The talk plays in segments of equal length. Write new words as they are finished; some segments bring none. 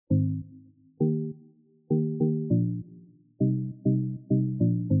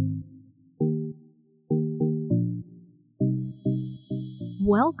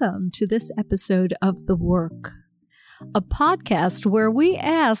Welcome to this episode of The Work, a podcast where we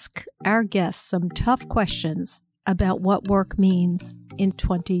ask our guests some tough questions about what work means in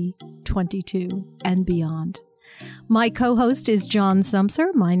 2022 and beyond. My co-host is John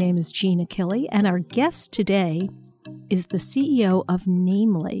Sumser. My name is Gina Killey, and our guest today is the CEO of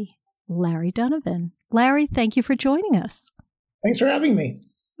Namely, Larry Dunivan. Larry, thank you for joining us. Thanks for having me.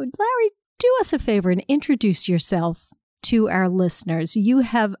 Larry, do us a favor and introduce yourself to our listeners. You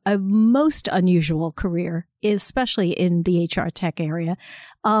have a most unusual career, especially in the HR tech area,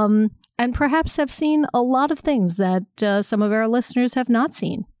 and perhaps have seen a lot of things that some of our listeners have not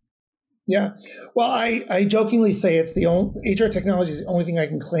seen. Yeah. Well, I jokingly say it's the only HR technology is the only thing I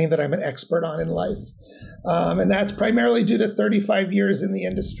can claim that I'm an expert on in life. And that's primarily due to 35 years in the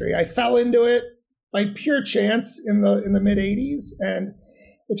industry. I fell into it by pure chance in the mid 80s, and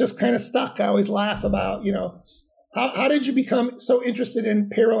it just kind of stuck. I always laugh about, how did you become so interested in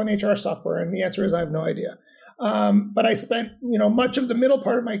payroll and HR software? And the answer is I have no idea. But I spent, much of the middle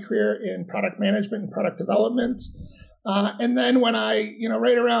part of my career in product management and product development. And then when I,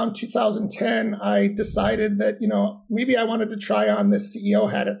 right around 2010, I decided that, maybe I wanted to try on this CEO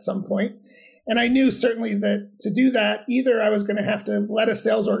hat at some point. And I knew certainly that to do that, either I was going to have to let a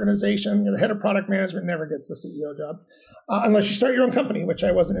sales organization, the head of product management never gets the CEO job, unless you start your own company, which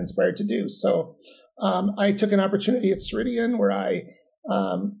I wasn't inspired to do. So I took an opportunity at Ceridian where I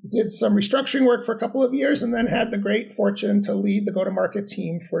did some restructuring work for a couple of years and then had the great fortune to lead the go-to-market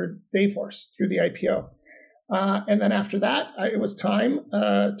team for Dayforce through the IPO. And then after that, it was time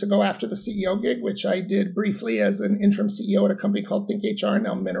to go after the CEO gig, which I did briefly as an interim CEO at a company called Think HR,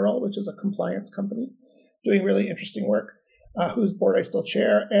 now Mineral, which is a compliance company doing really interesting work, whose board I still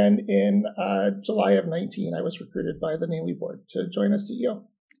chair. And in July of 19, I was recruited by the Namely board to join as CEO.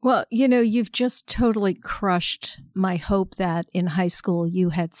 Well, you've just totally crushed my hope that in high school you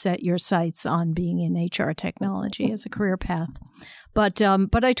had set your sights on being in HR technology as a career path. But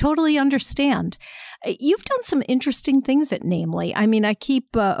I totally understand. You've done some interesting things at Namely. I mean, I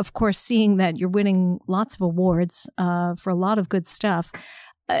keep, of course, seeing that you're winning lots of awards for a lot of good stuff.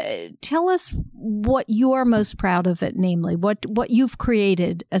 Tell us what you're most proud of at Namely, what you've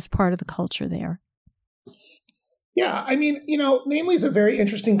created as part of the culture there. Yeah, I mean, Namely is a very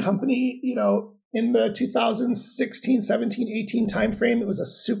interesting company. In the 2016, 17, 18 timeframe, it was a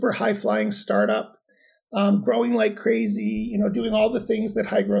super high-flying startup, growing like crazy, doing all the things that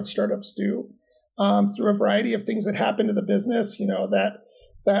high-growth startups do, through a variety of things that happened to the business,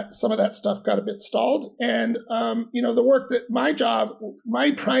 that some of that stuff got a bit stalled. And, the work that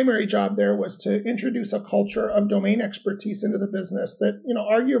my primary job there was to introduce a culture of domain expertise into the business that,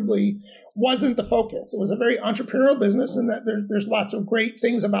 arguably wasn't the focus. It was a very entrepreneurial business and that there's lots of great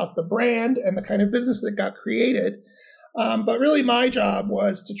things about the brand and the kind of business that got created. But really my job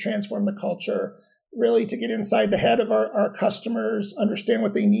was to transform the culture, really to get inside the head of our customers, understand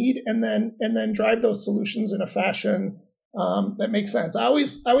what they need, and then drive those solutions in a fashion that makes sense. I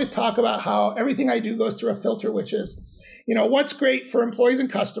always talk about how everything I do goes through a filter, which is, what's great for employees and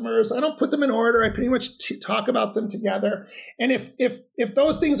customers. I don't put them in order. I pretty much talk about them together. And if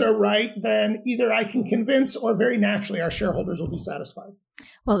those things are right, then either I can convince or very naturally our shareholders will be satisfied.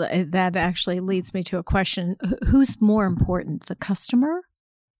 Well, that actually leads me to a question. Who's more important, the customer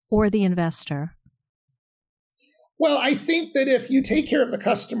or the investor? Well, I think that if you take care of the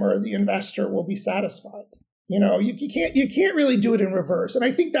customer, the investor will be satisfied. You can't really do it in reverse. And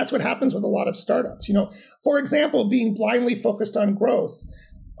I think that's what happens with a lot of startups. For example, being blindly focused on growth.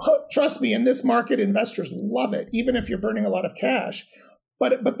 Trust me, in this market, investors love it, even if you're burning a lot of cash.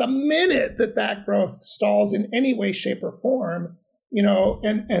 But the minute that growth stalls in any way, shape, or form,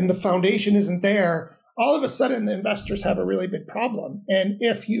 and the foundation isn't there, all of a sudden the investors have a really big problem. And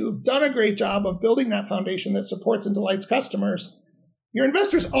if you've done a great job of building that foundation that supports and delights customers, your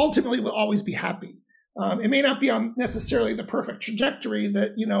investors ultimately will always be happy. It may not be on necessarily the perfect trajectory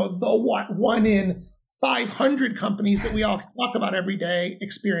that, the 1 in 500 companies that we all talk about every day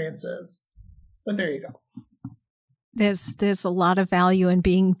experiences. But there you go. There's a lot of value in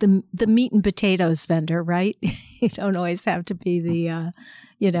being the meat and potatoes vendor, right? You don't always have to be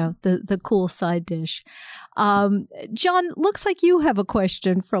the cool side dish. John, looks like you have a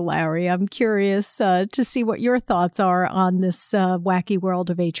question for Larry. I'm curious to see what your thoughts are on this wacky world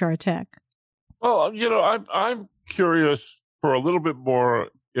of HR tech. Well, I'm curious for a little bit more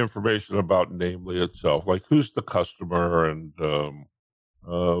information about Namely itself. Like, who's the customer and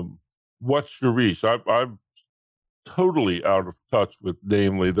what's your reach? I'm totally out of touch with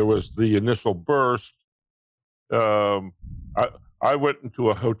Namely. There was the initial burst. I went into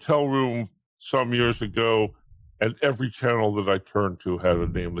a hotel room some years ago and every channel that I turned to had a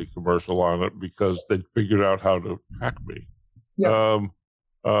Namely commercial on it because they figured out how to track me. Yeah.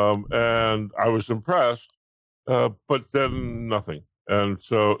 And I was impressed, but then nothing. And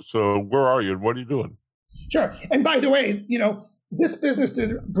so where are you and what are you doing? Sure. And by the way, this business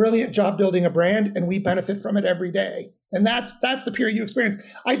did a brilliant job building a brand, and we benefit from it every day. And that's the period you experience.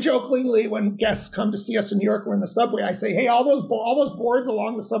 I jokingly, when guests come to see us in New York, we're in the subway, I say, hey, all those boards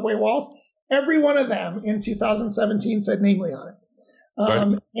along the subway walls, every one of them in 2017 said Namely on it.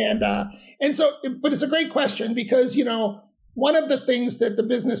 Right. And so, but it's a great question because, one of the things that the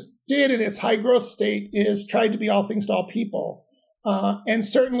business did in its high growth state is tried to be all things to all people. And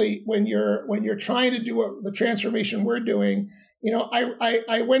certainly when you're trying to do the transformation we're doing,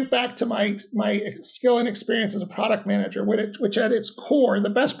 I went back to my skill and experience as a product manager, which at its core, the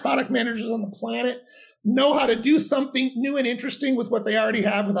best product managers on the planet know how to do something new and interesting with what they already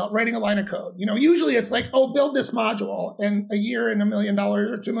have without writing a line of code. Usually it's like, oh, build this module, and a year and $1 million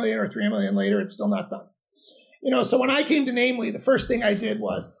or $2 million or $3 million later, it's still not done. So when I came to Namely, the first thing I did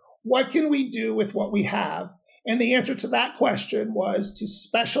was, what can we do with what we have? And the answer to that question was to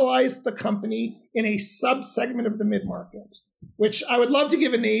specialize the company in a subsegment of the mid-market, which I would love to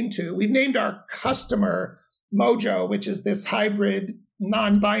give a name to. We've named our customer Mojo, which is this hybrid,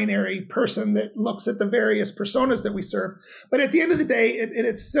 non-binary person that looks at the various personas that we serve. But at the end of the day, at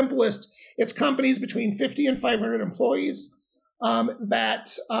its simplest, it's companies between 50 and 500 employees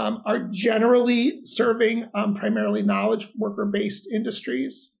that are generally serving primarily knowledge worker-based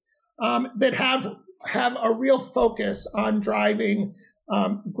industries that have a real focus on driving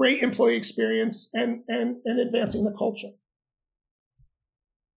great employee experience and advancing the culture.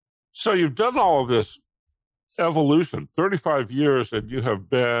 So you've done all of this evolution, 35 years, and you have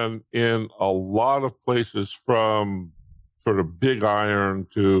been in a lot of places, from sort of big iron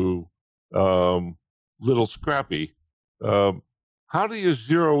to little scrappy. How do you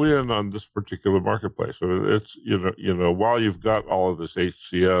zero in on this particular marketplace? I mean, it's, while you've got all of this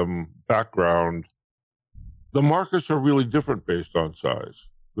HCM background, the markets are really different based on size.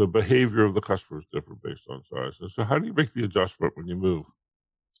 The behavior of the customer is different based on size. And so how do you make the adjustment when you move?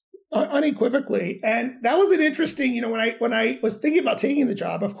 Unequivocally. And that was an interesting, when I was thinking about taking the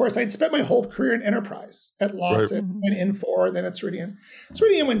job, of course, I'd spent my whole career in enterprise at Lawson and Infor, then at Ceridian.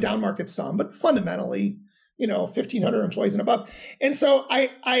 Ceridian went down market some, but fundamentally, 1,500 employees and above. And so I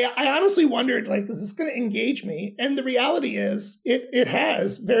honestly wondered, is this going to engage me? And the reality is it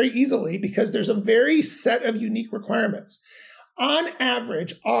has very easily, because there's a very set of unique requirements. On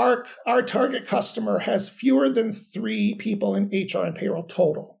average, our target customer has fewer than 3 people in HR and payroll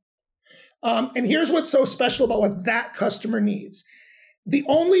total. And here's what's so special about what that customer needs. The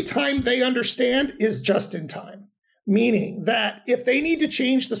only time they understand is just in time. Meaning that if they need to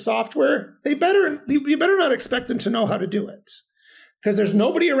change the software, you better not expect them to know how to do it, because there's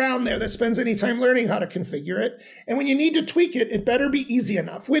nobody around there that spends any time learning how to configure it. And when you need to tweak it, it better be easy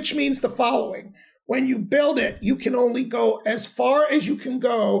enough, which means the following. When you build it, you can only go as far as you can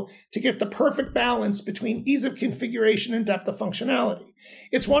go to get the perfect balance between ease of configuration and depth of functionality.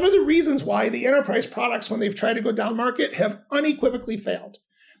 It's one of the reasons why the enterprise products, when they've tried to go down market, have unequivocally failed,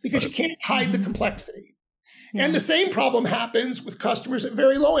 because you can't hide the complexity. Yeah. And the same problem happens with customers at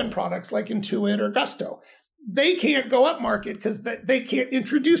very low-end products like Intuit or Gusto. They can't go up market because they can't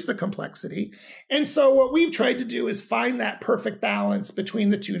introduce the complexity. And so what we've tried to do is find that perfect balance between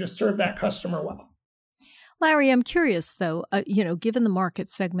the two to serve that customer well. Larry, I'm curious, though, given the market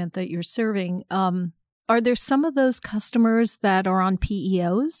segment that you're serving, are there some of those customers that are on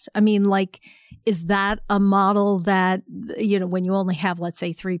PEOs? I mean, is that a model that, when you only have, let's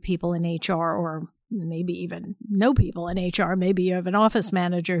say, 3 people in HR, or maybe even no people in HR, maybe you have an office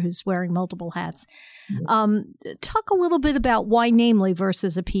manager who's wearing multiple hats. Talk a little bit about why Namely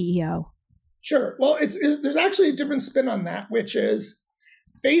versus a PEO. Sure. Well, there's actually a different spin on that, which is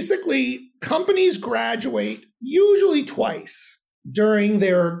basically companies graduate usually twice during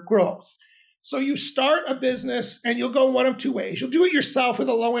their growth. So you start a business and you'll go one of 2 ways. You'll do it yourself with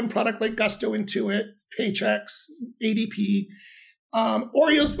a low-end product like Gusto, Intuit, Paychex, ADP,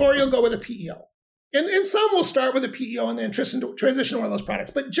 or you'll go with a PEO. And some will start with a PEO and then transition to one of those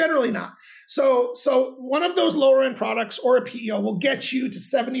products, but generally not. So one of those lower end products or a PEO will get you to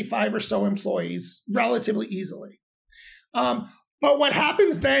 75 or so employees relatively easily. But what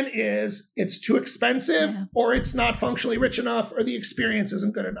happens then is it's too expensive, or it's not functionally rich enough, or the experience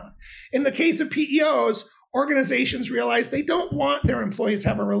isn't good enough. In the case of PEOs, organizations realize they don't want their employees to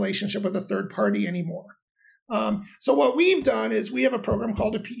have a relationship with a third party anymore. So what we've done is we have a program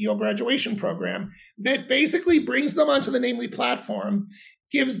called a PEO graduation program that basically brings them onto the Namely platform,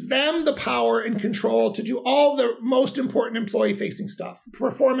 gives them the power and control to do all the most important employee-facing stuff,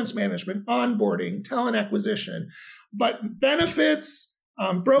 performance management, onboarding, talent acquisition. But benefits,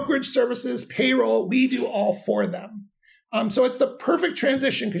 brokerage services, payroll, we do all for them. So it's the perfect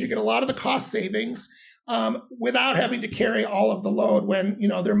transition because you get a lot of the cost savings without having to carry all of the load when,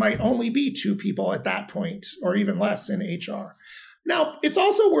 there might only be 2 people at that point or even less in HR. Now, it's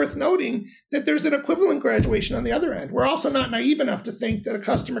also worth noting that there's an equivalent graduation on the other end. We're also not naive enough to think that a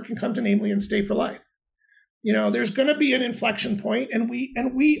customer can come to Namely and stay for life. There's going to be an inflection point, and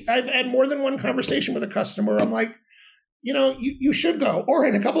I've had more than one conversation with a customer where I'm like, you should go, or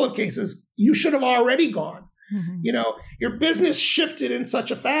in a couple of cases, you should have already gone. Mm-hmm. Your business shifted in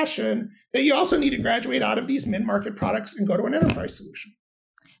such a fashion that you also need to graduate out of these mid-market products and go to an enterprise solution.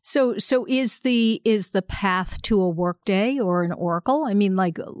 So is the path to a Workday or an Oracle? I mean,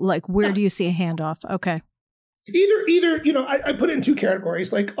 like where do you see a handoff? Okay. Either, I put it in 2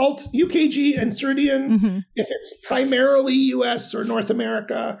 categories, like UKG and Ceridian, if it's primarily US or North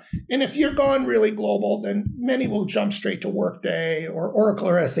America. And if you're gone really global, then many will jump straight to Workday or Oracle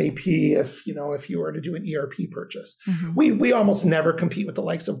or SAP if you were to do an ERP purchase. Mm-hmm. We almost never compete with the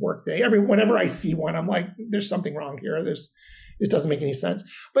likes of Workday. Whenever I see one, I'm like, there's something wrong here. It doesn't make any sense.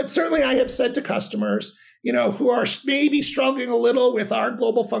 But certainly I have said to customers, who are maybe struggling a little with our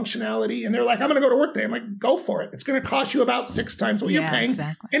global functionality, and they're like, I'm going to go to Workday. I'm like, go for it. It's going to cost you about 6 times what you're paying.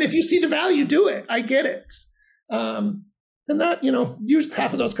 Exactly. And if you see the value, do it. I get it. And that, usually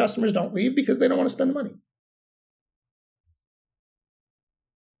half of those customers don't leave because they don't want to spend the money.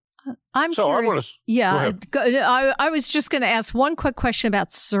 I'm curious. I was just going to ask one quick question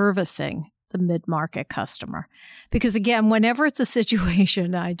about servicing the mid-market customer. Because again, whenever it's a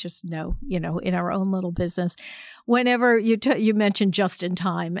situation, I just know, in our own little business, whenever you mention just in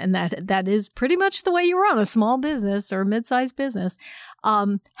time, and that is pretty much the way you run a small business or a mid-sized business.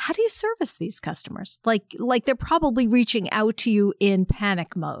 How do you service these customers? Like they're probably reaching out to you in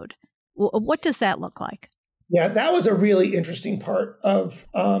panic mode. What does that look like? Yeah, that was a really interesting part of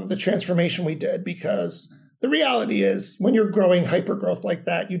the transformation we did, because the reality is when you're growing hypergrowth like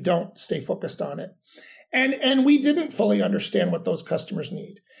that, you don't stay focused on it. And we didn't fully understand what those customers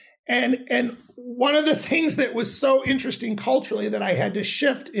need. And one of the things that was so interesting culturally that I had to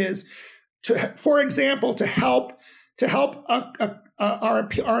shift is for example, to help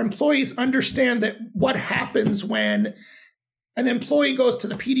our employees understand that what happens when an employee goes to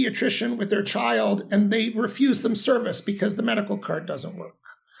the pediatrician with their child and they refuse them service because the medical card doesn't work.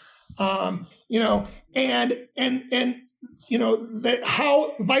 That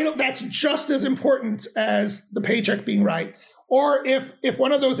how vital, that's just as important as the paycheck being right. Or if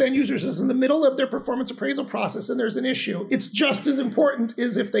one of those end users is in the middle of their performance appraisal process and there's an issue, it's just as important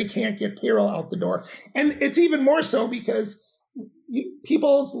as if they can't get payroll out the door. And it's even more so because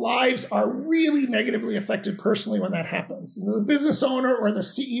people's lives are really negatively affected personally when that happens. The business owner or the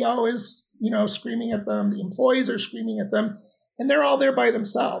CEO is, screaming at them. The employees are screaming at them. And they're all there by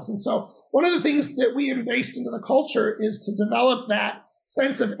themselves. And so one of the things that we embraced into the culture is to develop that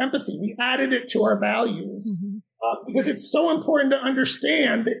sense of empathy. We added it to our values because it's so important to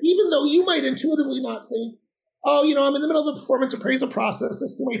understand that even though you might intuitively not think, I'm in the middle of a performance appraisal process,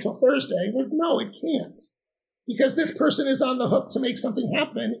 this can wait till Thursday. Like, no, it can't. Because this person is on the hook to make something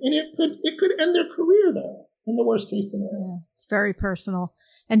happen, and it could end their career there in the worst case scenario. Yeah, it's very personal.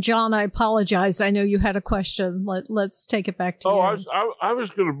 And John, I apologize. I know you had a question. Let's take it back to you. I was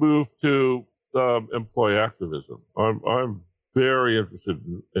going to move to employee activism. I'm very interested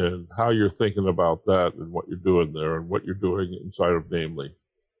in how you're thinking about that and what you're doing there and what you're doing inside of Namely.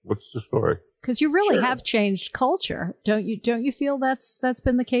 What's the story? Because you really have changed culture, don't you? Don't you feel that's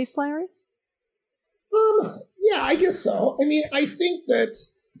been the case, Larry? Yeah, I guess so. I mean, I think that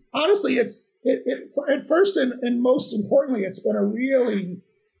honestly, at first and most importantly, it's been a really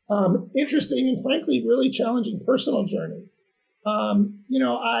interesting and frankly really challenging personal journey.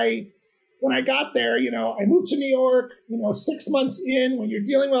 When I got there, I moved to New York, 6 months in, when you're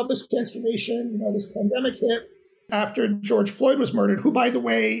dealing with all this transformation, this pandemic hits after George Floyd was murdered, who, by the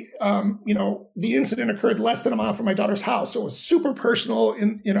way, the incident occurred less than a mile from my daughter's house. So it was super personal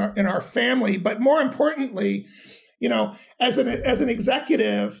in our family. But more importantly, as an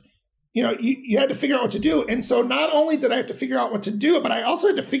executive, you had to figure out what to do. And so not only did I have to figure out what to do, but I also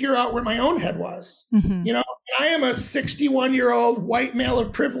had to figure out where my own head was. Mm-hmm. I am a 61-year-old white male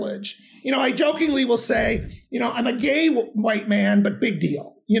of privilege. I jokingly will say, I'm a gay white man, but big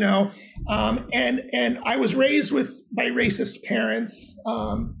deal, and I was raised by racist parents.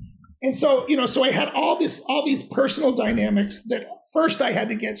 And so, so I had all these personal dynamics that first I had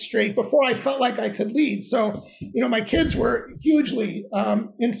to get straight before I felt like I could lead. So, my kids were hugely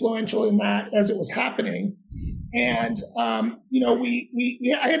influential in that as it was happening. And,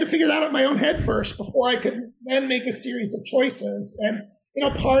 I had to figure that out in my own head first before I could then make a series of choices. And,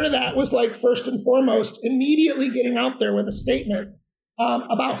 part of that was like, first and foremost, immediately getting out there with a statement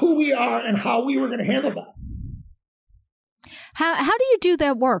about who we are and how we were going to handle that. How do you do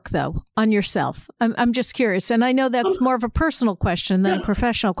that work, though, on yourself? I'm just curious. And I know that's more of a personal question than a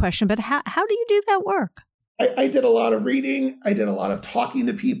professional question, but how do you do that work? I did a lot of reading. I did a lot of talking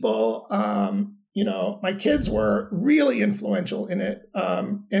to people. My kids were really influential in it.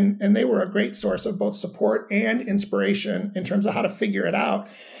 And they were a great source of both support and inspiration in terms of how to figure it out.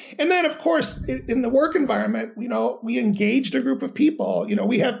 And then, of course, in the work environment, we engaged a group of people.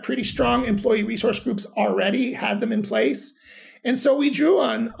 We have pretty strong employee resource groups already, had them in place. And so we drew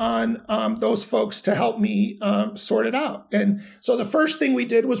on those folks to help me sort it out. And so the first thing we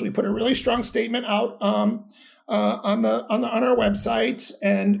did was we put a really strong statement out on our website,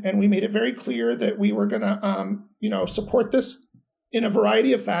 and we made it very clear that we were going to support this in a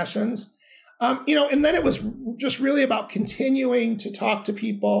variety of fashions. And then it was just really about continuing to talk to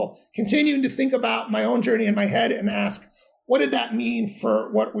people, continuing to think about my own journey in my head and ask, what did that mean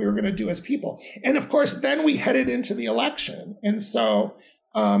for what we were going to do as people? And of course, then we headed into the election. And so,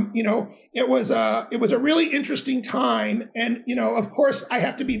 it was a really interesting time. And, of course, I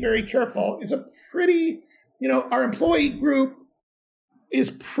have to be very careful. It's a pretty, our employee group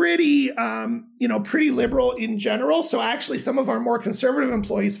is pretty liberal in general. So actually, some of our more conservative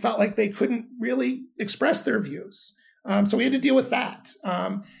employees felt like they couldn't really express their views. So we had to deal with that.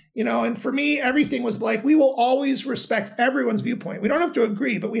 And for me, everything was like, we will always respect everyone's viewpoint. We don't have to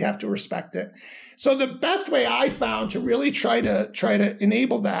agree, but we have to respect it. So the best way I found to really try to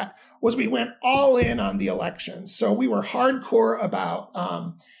enable that was we went all in on the election. So we were hardcore about,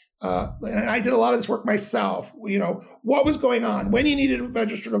 and I did a lot of this work myself, what was going on, when you needed to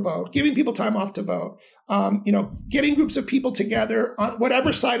register to vote, giving people time off to vote, getting groups of people together on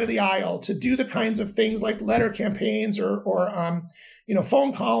whatever side of the aisle to do the kinds of things like letter campaigns or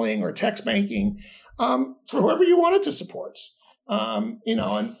phone calling or text banking, for whoever you wanted to support. And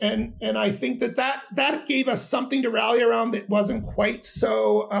I think that gave us something to rally around that wasn't quite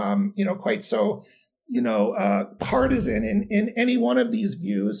so, partisan in any one of these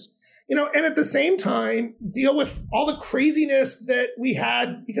views, and at the same time, deal with all the craziness that we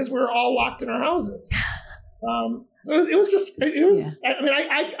had because we were all locked in our houses. So it was, yeah. I mean,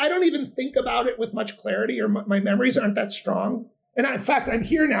 I don't even think about it with much clarity, or my memories aren't that strong. And in fact, I'm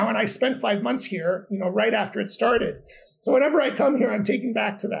here now and I spent 5 months here, right after it started. So whenever I come here, I'm taking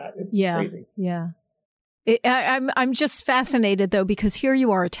back to that. It's crazy. Yeah. I'm just fascinated, though, because here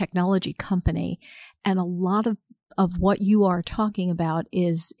you are, a technology company, and a lot of what you are talking about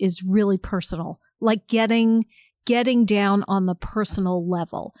is really personal, like getting down on the personal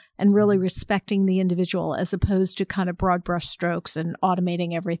level and really respecting the individual, as opposed to kind of broad brush strokes and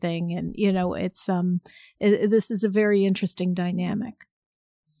automating everything. And, it's this is a very interesting dynamic.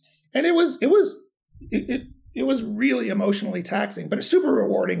 And it was really emotionally taxing, but it's super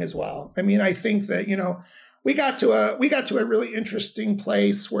rewarding as well. I mean, I think that, we got to a really interesting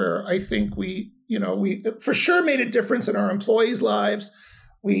place where I think we for sure made a difference in our employees' lives.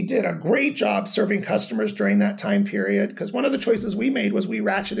 We did a great job serving customers during that time period, because one of the choices we made was we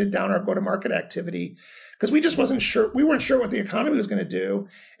ratcheted down our go-to-market activity because we just wasn't sure. We weren't sure what the economy was going to do,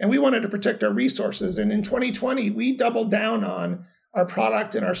 and we wanted to protect our resources. And in 2020, we doubled down on our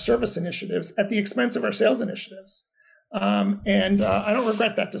product and our service initiatives at the expense of our sales initiatives. And I don't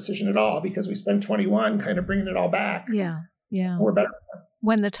regret that decision at all, because we spent 21 kind of bringing it all back. Yeah. We're better.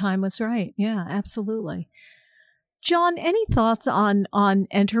 When the time was right. Yeah, absolutely. John, any thoughts on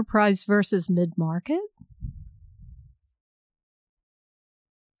enterprise versus mid-market?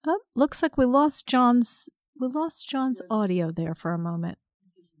 Oh, looks like we lost John's audio there for a moment.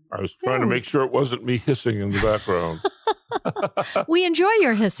 I was trying to make sure it wasn't me hissing in the background. We enjoy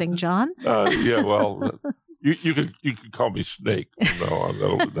your hissing, John. Yeah, well, you could call me Snake from now on.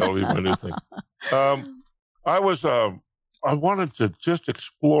 That'll be my new thing. I wanted to just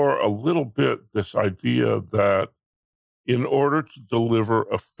explore a little bit this idea that in order to deliver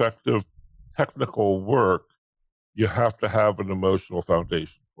effective technical work, you have to have an emotional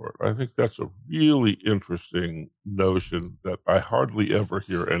foundation for it. I think that's a really interesting notion that I hardly ever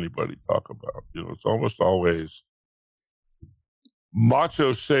hear anybody talk about. It's almost always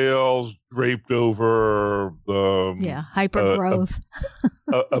macho sales draped over the hyper growth,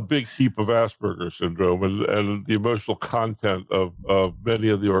 a big heap of Asperger's syndrome, and the emotional content of many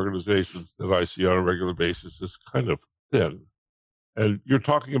of the organizations that I see on a regular basis is kind of thin. And you're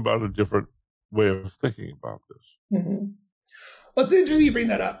talking about a different way of thinking about this. Mm-hmm. Well, it's interesting you bring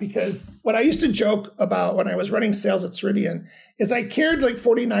that up, because what I used to joke about when I was running sales at Ceridian is I cared like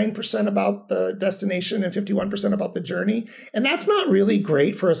 49% about the destination and 51% about the journey. And that's not really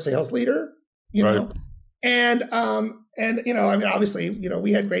great for a sales leader, you know? And, you know, I mean, obviously, you know,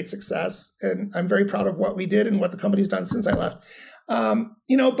 we had great success, and I'm very proud of what we did and what the company's done since I left.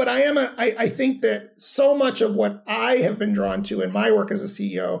 You know, but I think that so much of what I have been drawn to in my work as a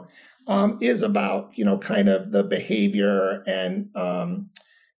CEO is about, you know, kind of the behavior and,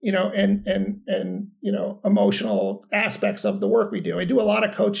 you know, and, you know, emotional aspects of the work we do. I do a lot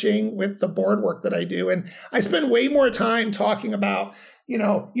of coaching with the board work that I do. And I spend way more time talking about, you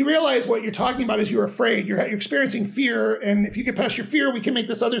know, you realize what you're talking about is you're afraid, you're experiencing fear. And if you get past your fear, we can make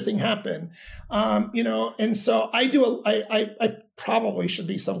this other thing happen. You know, and so I probably should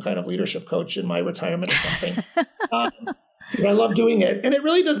be some kind of leadership coach in my retirement or something. Because I love doing it. And it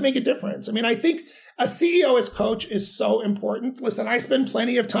really does make a difference. I mean, I think a CEO as coach is so important. Listen, I spend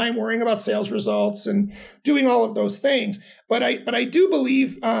plenty of time worrying about sales results and doing all of those things. But I do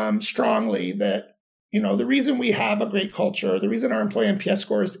believe strongly that, you know, the reason we have a great culture, the reason our employee NPS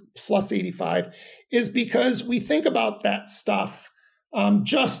score is plus 85 is because we think about that stuff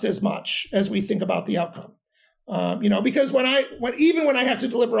just as much as we think about the outcome. You know, because even when I have to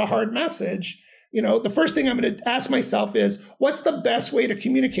deliver a hard message, you know, the first thing I'm going to ask myself is, what's the best way to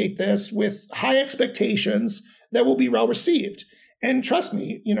communicate this with high expectations that will be well received? And trust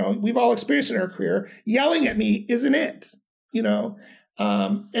me, you know, we've all experienced in our career, yelling at me isn't it, you know?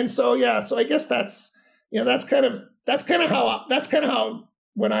 And so, yeah, so I guess that's, you know, that's kind of how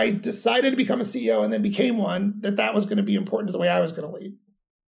when I decided to become a CEO and then became one, that was going to be important to the way I was going to lead.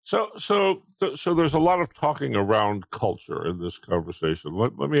 So there's a lot of talking around culture in this conversation.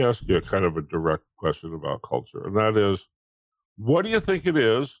 Let me ask you a kind of a direct question about culture, and that is, what do you think it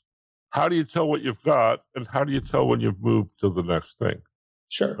is? How do you tell what you've got, and how do you tell when you've moved to the next thing?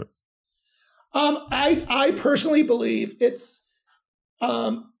 Sure. I personally believe it's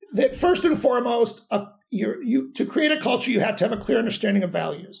that first and foremost, to create a culture, you have to have a clear understanding of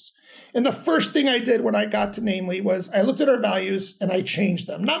values. And the first thing I did when I got to Namely was I looked at our values and I changed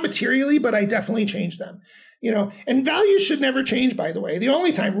them. Not materially, but I definitely changed them. You know, and values should never change, by the way. The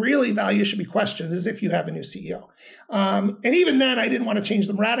only time really values should be questioned is if you have a new CEO. And even then, I didn't want to change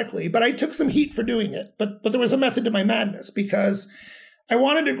them radically, but I took some heat for doing it. But there was a method to my madness, because I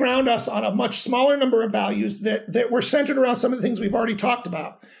wanted to ground us on a much smaller number of values that were centered around some of the things we've already talked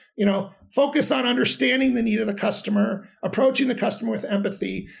about. You know, focus on understanding the need of the customer, approaching the customer with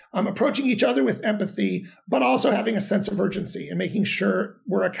empathy, approaching each other with empathy, but also having a sense of urgency and making sure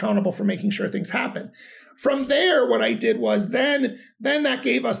we're accountable for making sure things happen. From there, what I did was then that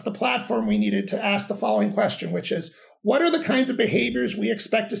gave us the platform we needed to ask the following question, which is, what are the kinds of behaviors we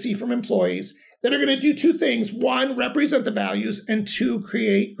expect to see from employees that are going to do two things? One, represent the values, and two,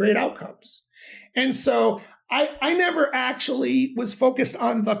 create great outcomes. And so I never actually was focused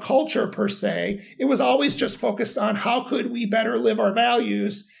on the culture per se. It was always just focused on how could we better live our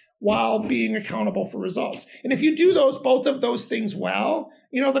values while being accountable for results. And if you do both of those things well,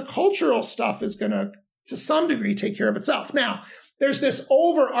 you know, the cultural stuff is going to some degree take care of itself. Now, there's this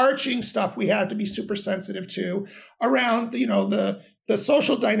overarching stuff we have to be super sensitive to around, you know, the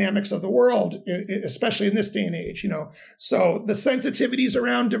social dynamics of the world, especially in this day and age, you know. So the sensitivities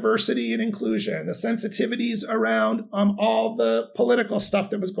around diversity and inclusion, the sensitivities around all the political stuff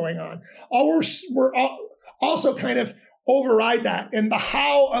that was going on, we're also kind of override that. And the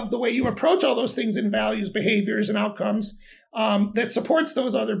how of the way you approach all those things in values, behaviors, and outcomes that supports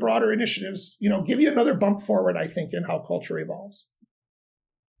those other broader initiatives, you know, give you another bump forward, I think, in how culture evolves.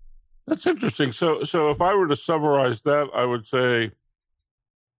 That's interesting. So if I were to summarize that, I would say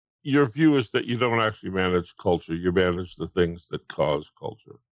your view is that you don't actually manage culture; you manage the things that cause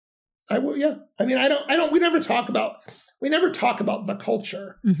culture. I will, yeah. I mean, we never talk about the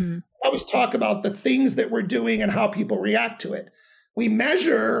culture. Mm-hmm. We always talk about the things that we're doing and how people react to it. We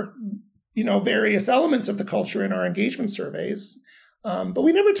measure, you know, various elements of the culture in our engagement surveys, but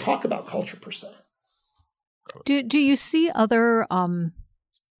we never talk about culture per se. Do you see other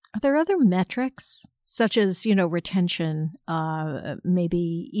are there other metrics, such as, you know, retention,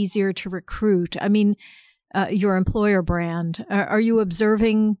 maybe easier to recruit? I mean, your employer brand, are you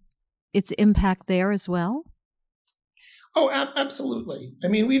observing its impact there as well? Oh, absolutely. I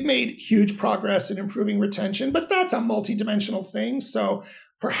mean, we've made huge progress in improving retention, but that's a multidimensional thing. So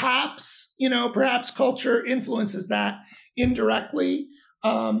perhaps culture influences that indirectly.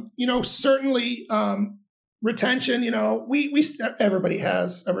 You know, certainly, retention, you know, everybody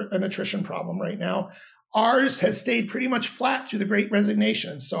has an attrition problem right now. Ours has stayed pretty much flat through the Great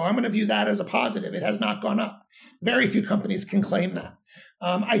Resignation. So I'm going to view that as a positive. It has not gone up. Very few companies can claim that.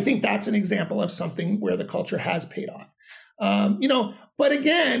 I think that's an example of something where the culture has paid off. But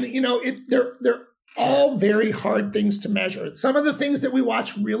again, they're all very hard things to measure. Some of the things that we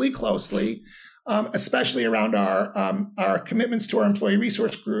watch really closely, especially around our commitments to our employee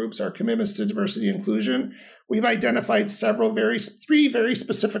resource groups, our commitments to diversity and inclusion, we've identified three very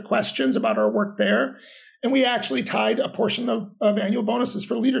specific questions about our work there. And we actually tied a portion of annual bonuses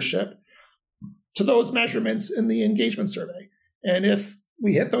for leadership to those measurements in the engagement survey. And if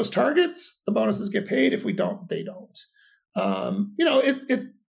we hit those targets, the bonuses get paid. If we don't, they don't.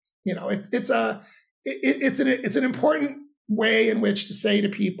 It's an important way in which to say to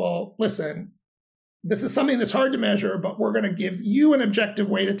people, listen, this is something that's hard to measure, but we're going to give you an objective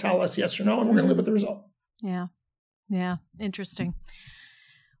way to tell us yes or no, and we're going to live with the result. Yeah. Yeah. Interesting.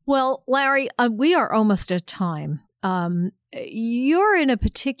 Well, Larry, we are almost at time. You're in a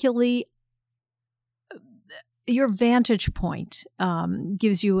particularly, your vantage point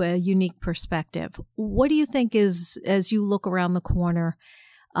gives you a unique perspective. What do you think is, as you look around the corner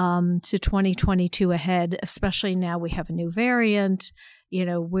to 2022 ahead, especially now we have a new variant,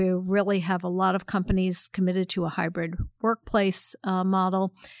 we really have a lot of companies committed to a hybrid workplace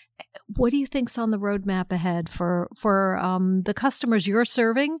model. What do you think's on the roadmap ahead for the customers you're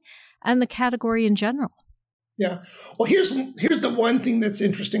serving and the category in general? Yeah. Well, here's the one thing that's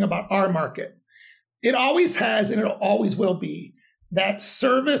interesting about our market. It always has, and it always will be, that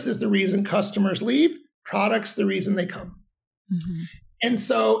service is the reason customers leave, product's the reason they come. Mm-hmm. And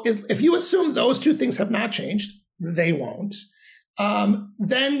so if you assume those two things have not changed, they won't.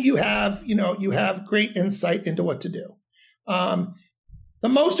 Then you have great insight into what to do. The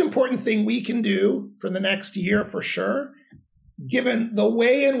most important thing we can do for the next year, for sure, given the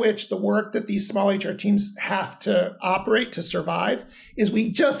way in which the work that these small HR teams have to operate to survive, is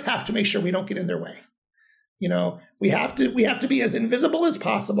we just have to make sure we don't get in their way. We have to be as invisible as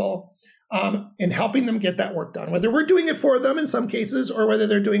possible in helping them get that work done. Whether we're doing it for them in some cases or whether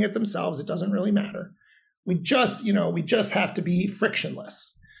they're doing it themselves, it doesn't really matter. We just have to be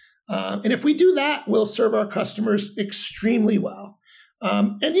frictionless. And if we do that, we'll serve our customers extremely well.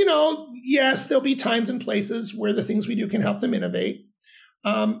 Yes, there'll be times and places where the things we do can help them innovate.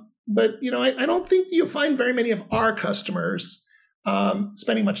 But I don't think you'll find very many of our customers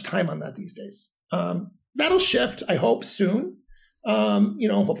spending much time on that these days. That'll shift, I hope, soon,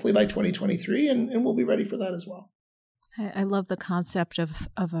 hopefully by 2023, and we'll be ready for that as well. I love the concept of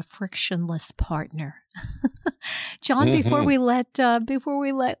a frictionless partner. John, before we let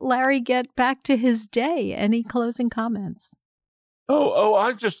Larry get back to his day, any closing comments?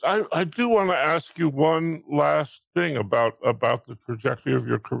 I do want to ask you one last thing about the trajectory of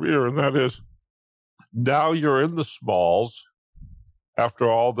your career, and that is, now you're in the smalls after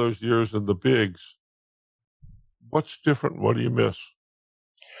all those years in the bigs. What's different? What do you miss?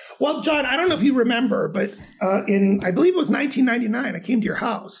 Well, John, I don't know if you remember, but I believe it was 1999, I came to your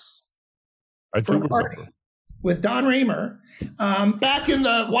house for a party with Don Raymer back in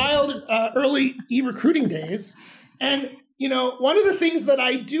the wild early e-recruiting days. And one of the things that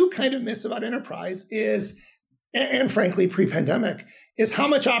I do kind of miss about enterprise is, and frankly, pre-pandemic, is how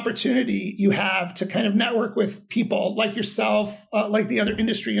much opportunity you have to kind of network with people like yourself, like the other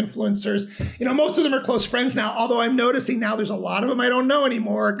industry influencers. Most of them are close friends now, although I'm noticing now there's a lot of them I don't know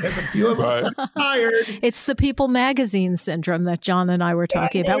anymore because a few of us are retired. It's the People Magazine syndrome that John and I were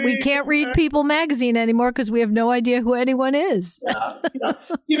talking about. We can't read People Magazine anymore because we have no idea who anyone is.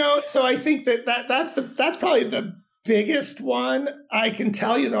 So I think that's probably the biggest one. I can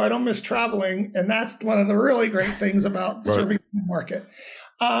tell you, though, I don't miss traveling, and that's one of the really great things about serving the market.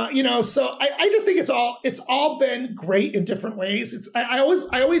 So I just think it's all been great in different ways. I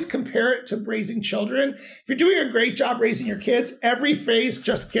always compare it to raising children. If you're doing a great job raising your kids, every phase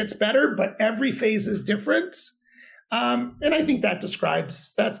just gets better, but every phase is different. And I think that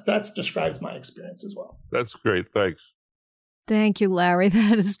describes my experience as well. That's great. Thanks. Thank you, Larry.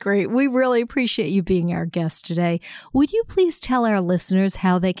 That is great. We really appreciate you being our guest today. Would you please tell our listeners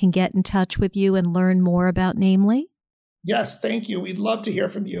how they can get in touch with you and learn more about Namely? Yes, thank you. We'd love to hear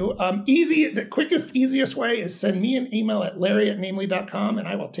from you. The quickest, easiest way is send me an email at larry@namely.com, and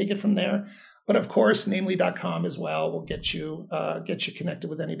I will take it from there. But of course, namely.com as well will get you connected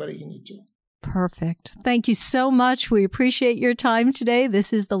with anybody you need to. Perfect. Thank you so much. We appreciate your time today.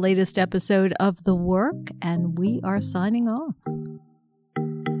 This is the latest episode of The Work, and we are signing off.